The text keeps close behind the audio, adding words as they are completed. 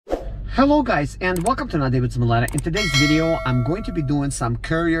Hello guys, and welcome to another Serge Zimaleta. In today's video, I'm going to be doing some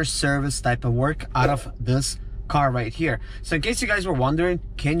courier service type of work out of this car right here. So in case you guys were wondering,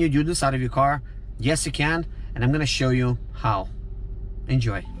 can you do this out of your car? Yes, you can, and I'm going to show you how.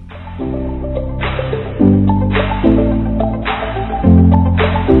 Enjoy.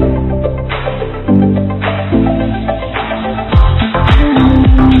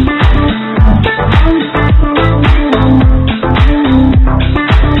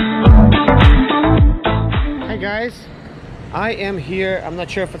 I am here. I'm not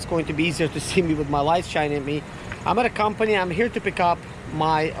sure if it's going to be easier to see me with my lights shining at me. I'm at a company. I'm here to pick up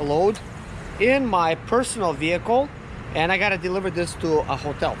my load in my personal vehicle, and I got to deliver this to a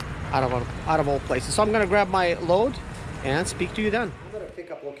hotel out of all places. So I'm going to grab my load and speak to you then. I'm at a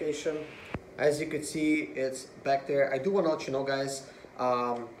pickup location. As you can see, it's back there. I do want to let you know, guys,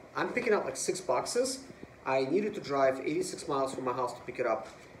 I'm picking up like 6 boxes. I needed to drive 86 miles from my house to pick it up,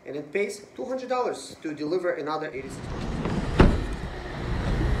 and it pays $200 to deliver another 86 miles.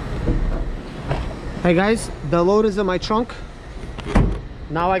 Hey guys, the load is in my trunk.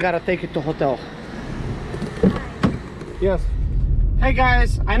 Now I gotta take it to hotel. Yes. Hey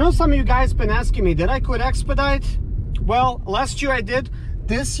guys, I know some of you guys been asking me, did I quit Expedite? Well, last year I did.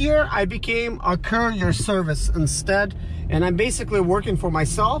 This year I became a courier service instead, and I'm basically working for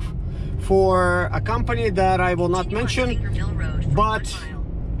myself for a company that I will not mention, but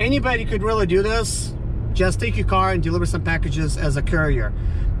anybody could really do this. Just take your car and deliver some packages as a courier.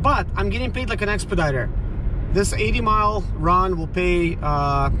 But I'm getting paid like an expediter. This 80-mile run will pay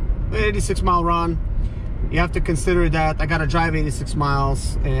 86-mile run. You have to consider that I gotta drive 86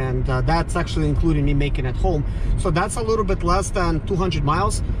 miles, and that's actually including me making it home. So that's a little bit less than 200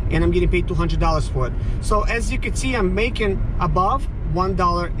 miles, and I'm getting paid $200 for it. So as you can see, I'm making above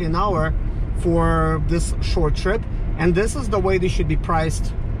 $1 an hour for this short trip, and this is the way they should be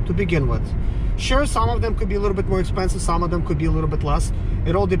priced to begin with. Sure, some of them could be a little bit more expensive, some of them could be a little bit less.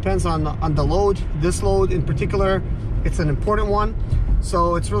 It all depends on the load. This load in particular, it's an important one,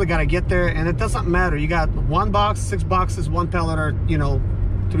 so it's really got to get there, and it doesn't matter. You got 1 box, 6 boxes, 1 pallet, or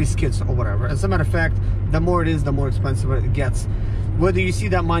 3 skids or whatever. As a matter of fact, the more it is, the more expensive it gets, whether you see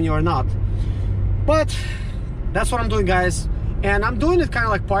that money or not. But that's what I'm doing, guys, and I'm doing it kind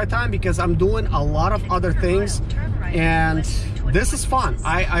of like part-time because I'm doing a lot of other things, and this is fun.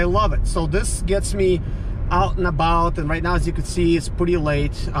 I love it. So this gets me out and about, and right now, as you can see, it's pretty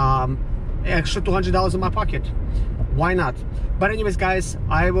late. Extra $200 in my pocket. Why not? But anyways, guys,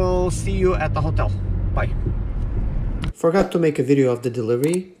 I will see you at the hotel. Bye. Forgot to make a video of the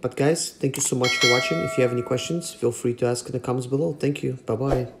delivery, but guys, thank you so much for watching. If you have any questions, feel free to ask in the comments below. Thank you.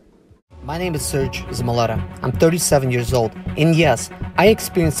 Bye-bye. My name is Serge Zimaleta. I'm 37 years old, and yes, I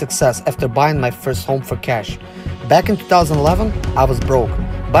experienced success after buying my first home for cash. Back in 2011, I was broke,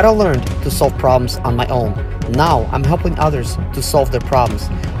 but I learned to solve problems on my own. Now, I'm helping others to solve their problems.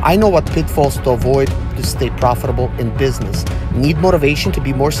 I know what pitfalls to avoid to stay profitable in business. Need motivation to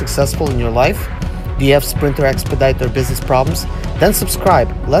be more successful in your life? Do you have sprint or expedite or business problems? Then subscribe.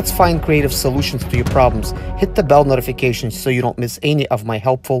 Let's find creative solutions to your problems. Hit the bell notification so you don't miss any of my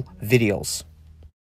helpful videos.